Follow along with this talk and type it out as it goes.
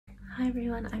Hi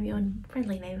everyone, I'm your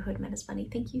friendly neighborhood Menace Bunny.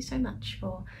 Thank you so much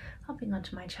for hopping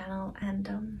onto my channel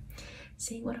and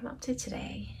seeing what I'm up to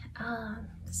today.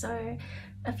 So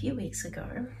a few weeks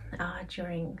ago,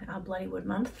 during our Bloodywood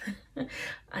month,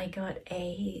 I got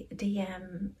a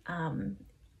DM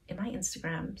in my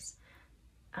Instagrams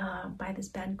by this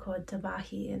band called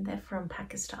Tabahi, and they're from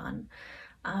Pakistan,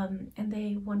 and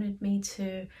they wanted me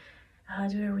to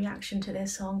do a reaction to their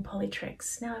song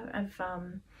Politricks. Now I've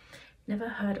never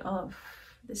heard of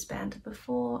this band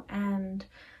before, and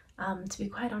to be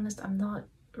quite honest, I'm not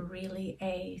really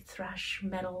a thrash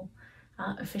metal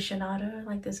aficionado.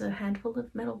 Like, there's a handful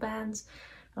of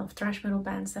thrash metal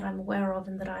bands that I'm aware of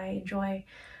and that I enjoy.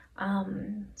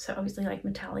 So obviously like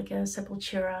Metallica,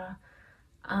 Sepultura,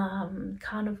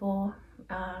 Carnivore,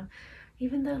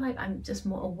 even though like I'm just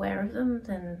more aware of them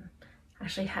than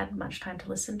actually had much time to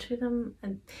listen to them.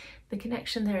 And the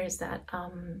connection there is that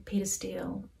Peter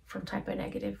Steele from Typo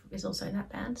Negative is also in that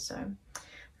band, so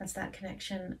that's that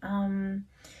connection.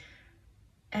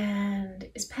 And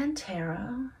is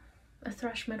Pantera a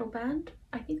thrash metal band?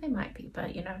 I think they might be,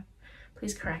 but you know,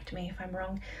 please correct me if I'm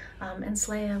wrong. And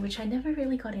Slayer, which I never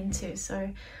really got into,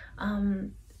 so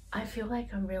I feel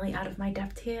like I'm really out of my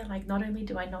depth here. Like, not only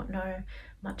do I not know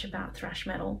much about thrash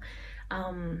metal,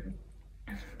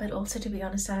 but also, to be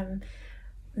honest, I'm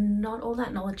not all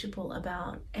that knowledgeable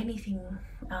about anything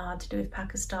to do with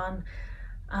Pakistan,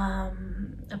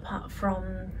 apart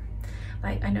from,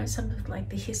 like, I know some of like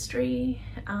the history,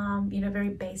 you know, very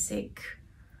basic,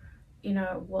 you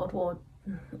know, World War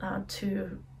II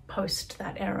post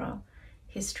that era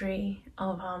history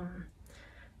of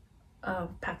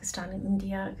Pakistan and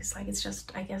India, because like it's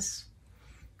just, I guess,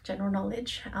 general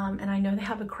knowledge. And I know they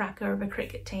have a cracker of a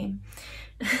cricket team.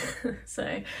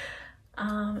 So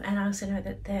and I also know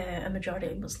that they're a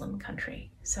majority Muslim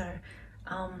country, so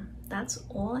that's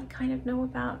all I kind of know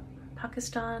about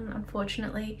Pakistan,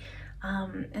 unfortunately.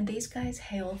 And these guys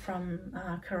hail from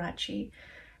Karachi,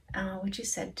 which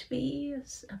is said to be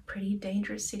a pretty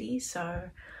dangerous city, so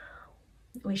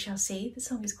we shall see. The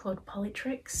song is called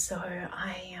Politricks, so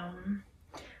I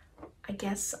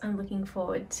guess I'm looking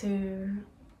forward to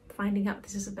finding out what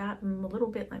this is about. I'm a little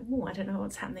bit like, oh, I don't know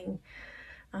what's happening.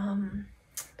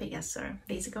 But yes, so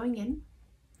these are going in,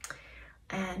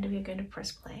 and we're going to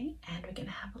press play, and we're going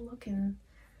to have a look and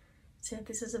see what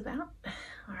this is about.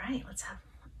 All right, let's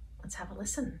have a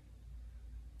listen.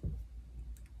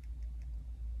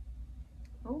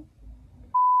 Oh,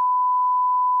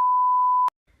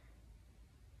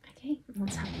 okay,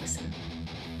 let's have a listen.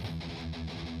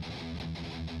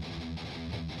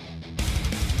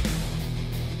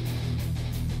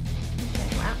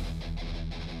 Okay, wow.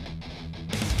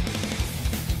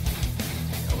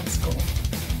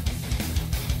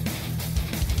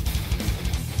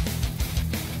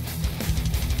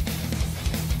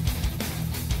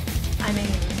 I mean,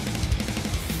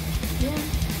 yeah.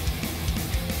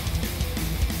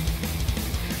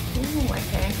 Ooh,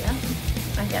 okay, yeah.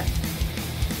 I guess.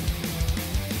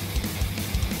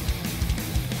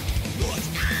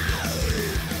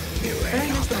 Very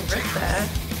nice little riff there.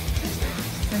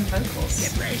 And vocals.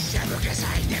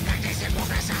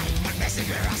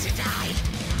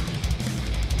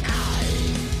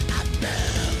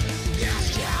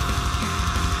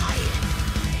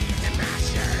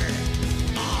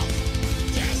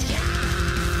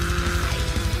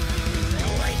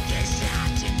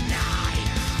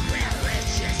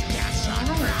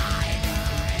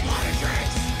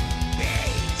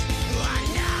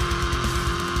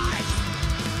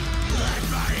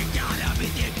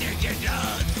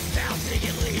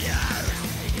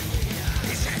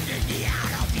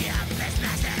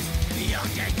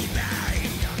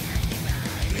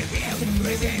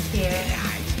 Here,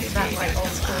 that like old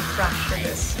school thrash to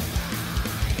this.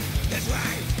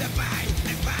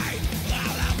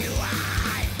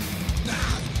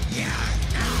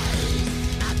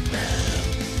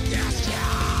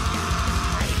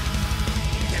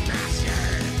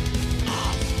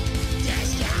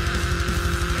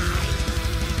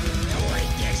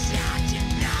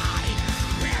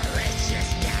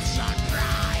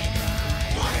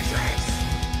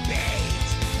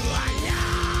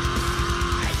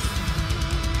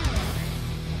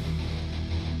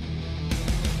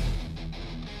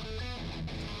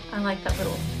 I like that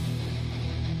little,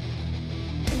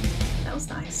 that was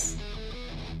nice.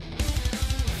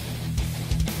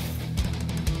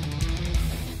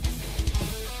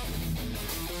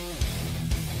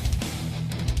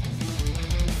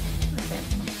 Okay,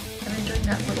 I'm enjoying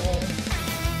that little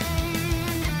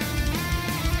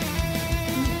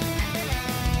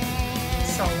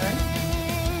solo.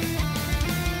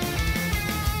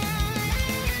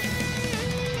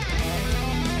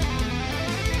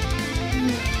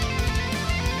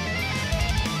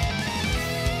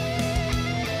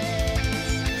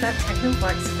 that techno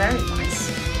works very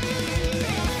nice.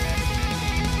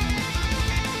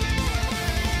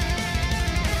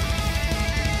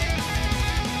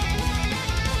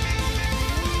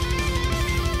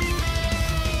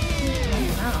 Oh,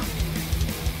 wow.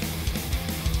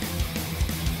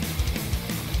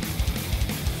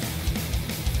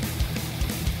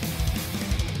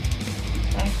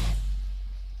 Okay.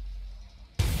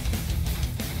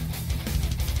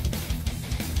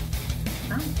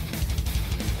 Wow.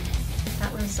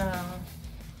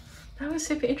 That was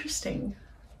super interesting.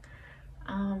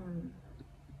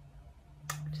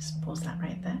 Just pause that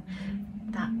right there.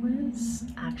 That was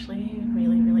actually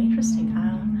really, really interesting.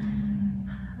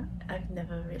 I've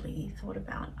never really thought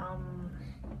about,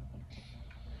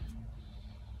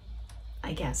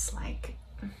 I guess, like,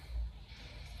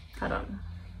 hold on.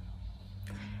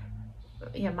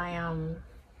 Yeah, my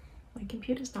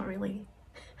computer's not really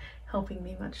helping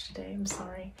me much today. I'm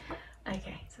sorry.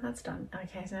 Okay, so that's done.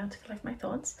 Okay, so now to collect my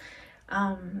thoughts.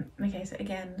 Okay, so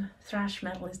again, thrash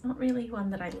metal is not really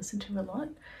one that I listen to a lot,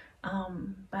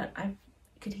 but I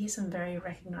could hear some very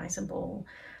recognizable,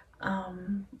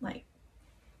 like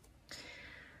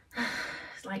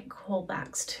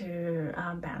callbacks to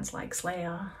bands like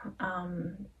Slayer,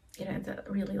 you know, the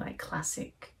really like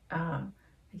classic, I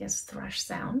guess, thrash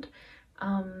sound.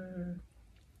 You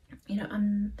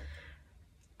know,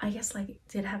 I guess like it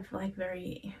did have like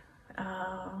very,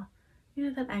 you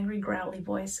know, that angry growly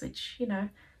voice, which, you know,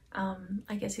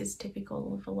 I guess is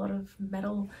typical of a lot of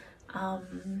metal. I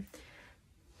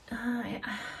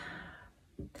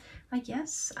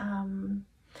guess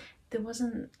there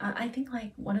wasn't, I think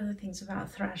like one of the things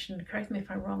about thrash, and correct me if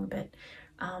I'm wrong, but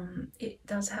it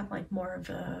does have like more of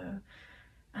a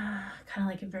kind of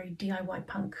like a very DIY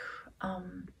punk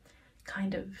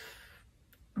kind of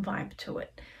vibe to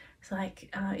it. So like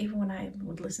even when I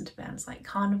would listen to bands like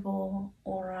Carnival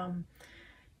or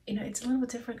you know, it's a little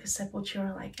bit different because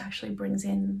Sepultura like actually brings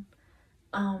in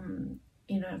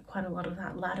you know, quite a lot of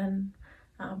that Latin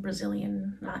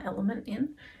Brazilian element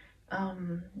in,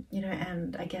 you know,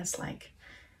 and I guess like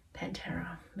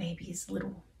Pantera maybe is a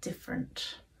little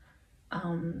different,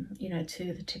 you know,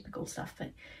 to the typical stuff,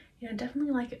 but you know,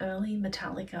 definitely like early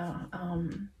Metallica,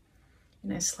 you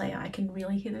know, Slayer, I can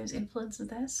really hear those influences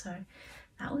there. So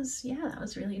that was, yeah, that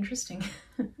was really interesting.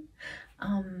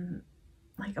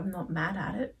 Like I'm not mad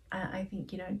at it. I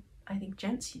think, you know, I think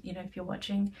gents, you know, if you're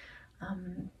watching,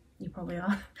 you probably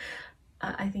are.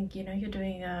 I think, you know, you're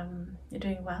doing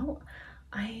well.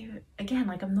 Again,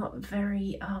 like I'm not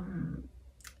very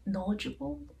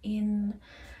knowledgeable in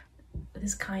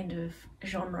this kind of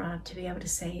genre to be able to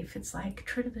say if it's like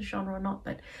true to the genre or not,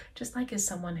 but just like as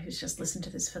someone who's just listened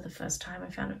to this for the first time, I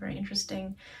found it very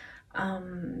interesting.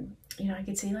 You know, I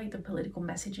could see like the political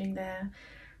messaging there.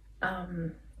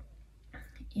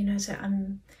 You know, so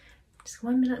I'm just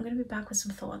 1 minute, I'm going to be back with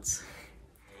some thoughts.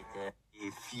 A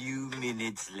few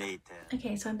minutes later.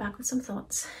 Okay, so I'm back with some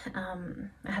thoughts. I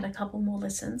had a couple more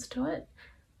listens to it,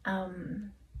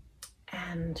 and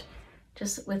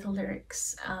just with the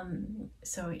lyrics,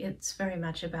 so it's very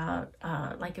much about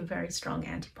like a very strong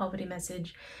anti-poverty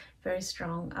message, very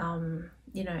strong,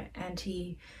 you know,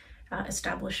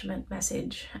 anti-establishment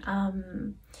message,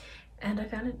 and I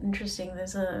found it interesting.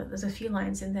 There's a few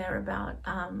lines in there about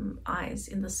eyes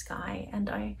in the sky, and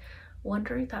I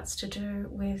wonder if that's to do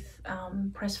with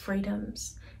press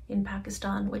freedoms in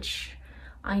Pakistan, which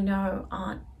I know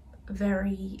aren't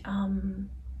very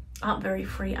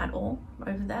free at all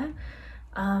over there.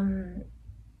 And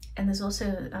there's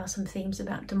also some themes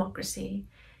about democracy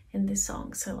in this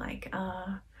song. So like,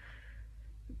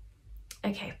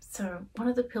 okay, so one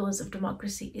of the pillars of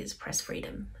democracy is press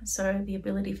freedom. So the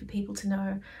ability for people to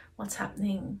know what's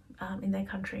happening in their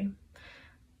country.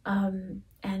 And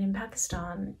in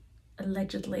Pakistan,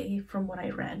 allegedly, from what I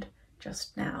read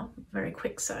just now, very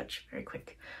quick search, very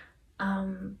quick,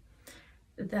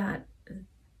 that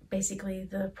basically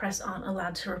the press aren't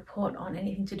allowed to report on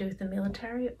anything to do with the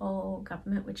military or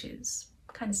government, which is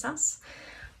kind of sus.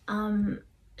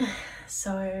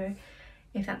 So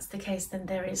if that's the case, then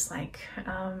there is like,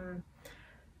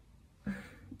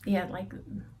 yeah, like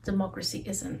democracy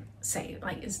isn't safe,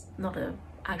 like it's not a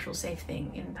actual safe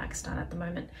thing in Pakistan at the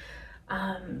moment.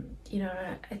 You know,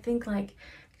 I think like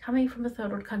coming from a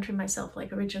third world country myself,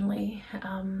 like originally,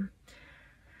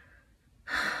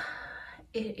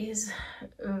 it is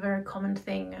a very common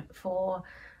thing for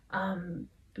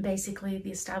basically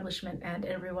the establishment and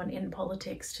everyone in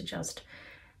politics to just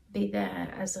be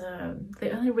there as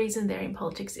the only reason they're in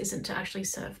politics isn't to actually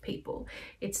serve people.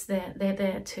 It's they're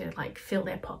there to like fill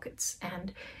their pockets,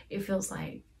 and it feels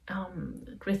like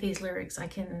with these lyrics, I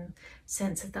can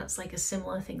sense that that's like a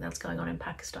similar thing that's going on in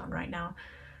Pakistan right now,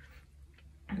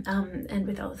 and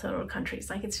with other third world countries.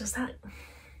 Like, it's just that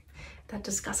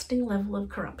disgusting level of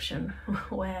corruption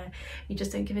where you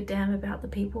just don't give a damn about the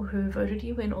people who voted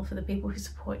you in or for the people who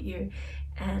support you,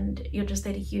 and you're just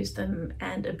there to use them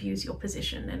and abuse your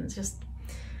position. And it's just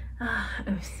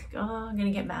I'm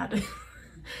gonna get mad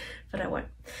but I won't.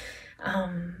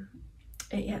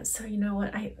 Yeah, so you know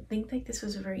what, I think like this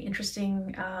was a very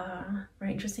interesting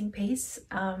piece.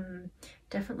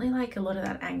 Definitely like a lot of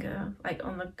that anger, like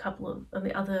on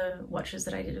the other watches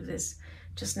that I did of this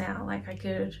just now, like I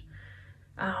could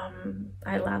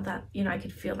I allowed that, you know, I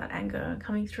could feel that anger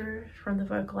coming through from the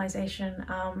vocalization,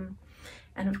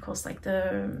 and of course like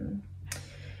the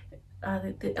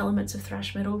elements of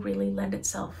thrash metal really lend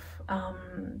itself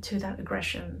to that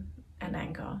aggression and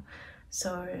anger.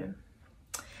 So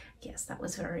yes, that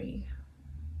was very,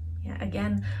 yeah,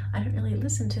 again, I don't really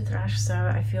listen to thrash, so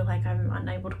I feel like I'm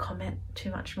unable to comment too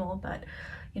much more, but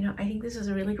you know, I think this is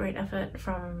a really great effort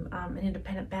from an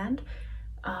independent band.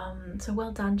 So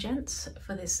well done, gents,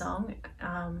 for this song.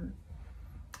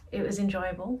 It was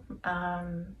enjoyable.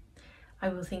 I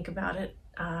will think about it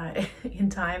in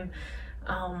time.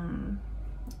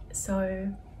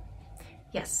 So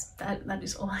yes, that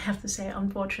is all I have to say.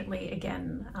 Unfortunately,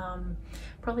 again,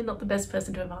 probably not the best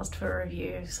person to have asked for a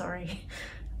review, sorry.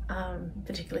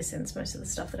 Particularly since most of the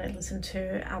stuff that I listen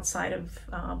to outside of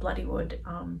Bloodywood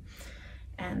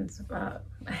and a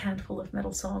handful of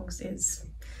metal songs is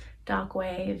dark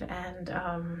wave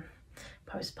and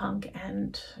post-punk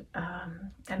and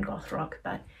goth rock,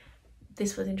 but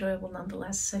this was enjoyable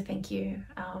nonetheless, so thank you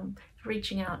for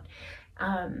reaching out.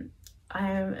 I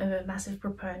am a massive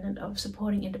proponent of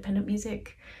supporting independent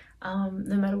music, no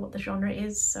matter what the genre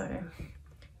is, so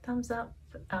thumbs up,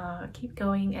 keep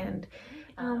going, and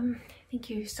thank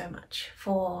you so much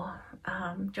for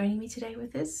joining me today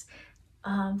with this.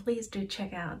 Please do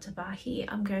check out Tabahi.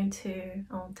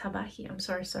 Tabahi, I'm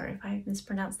sorry if I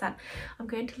mispronounced that. I'm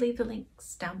going to leave the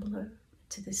links down below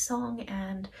to this song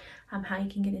and how you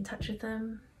can get in touch with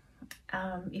them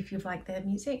if you like their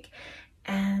music.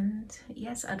 And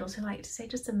yes, I'd also like to say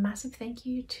just a massive thank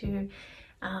you to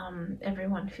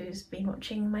everyone who's been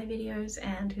watching my videos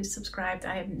and who's subscribed.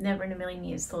 I have never in a million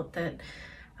years thought that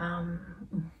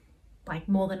like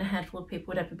more than a handful of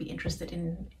people would ever be interested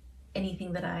in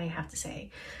anything that I have to say.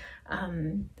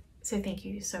 So thank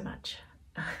you so much.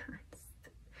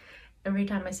 Every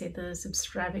time I see the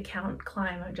subscriber count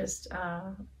climb, I'm just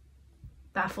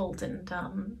baffled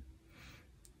and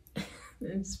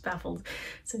just baffled.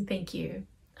 So thank you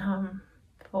for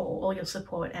all your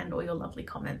support and all your lovely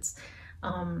comments.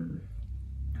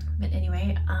 But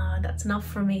anyway, that's enough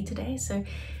from me today. So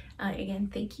again,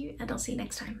 thank you, and I'll see you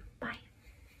next time. Bye.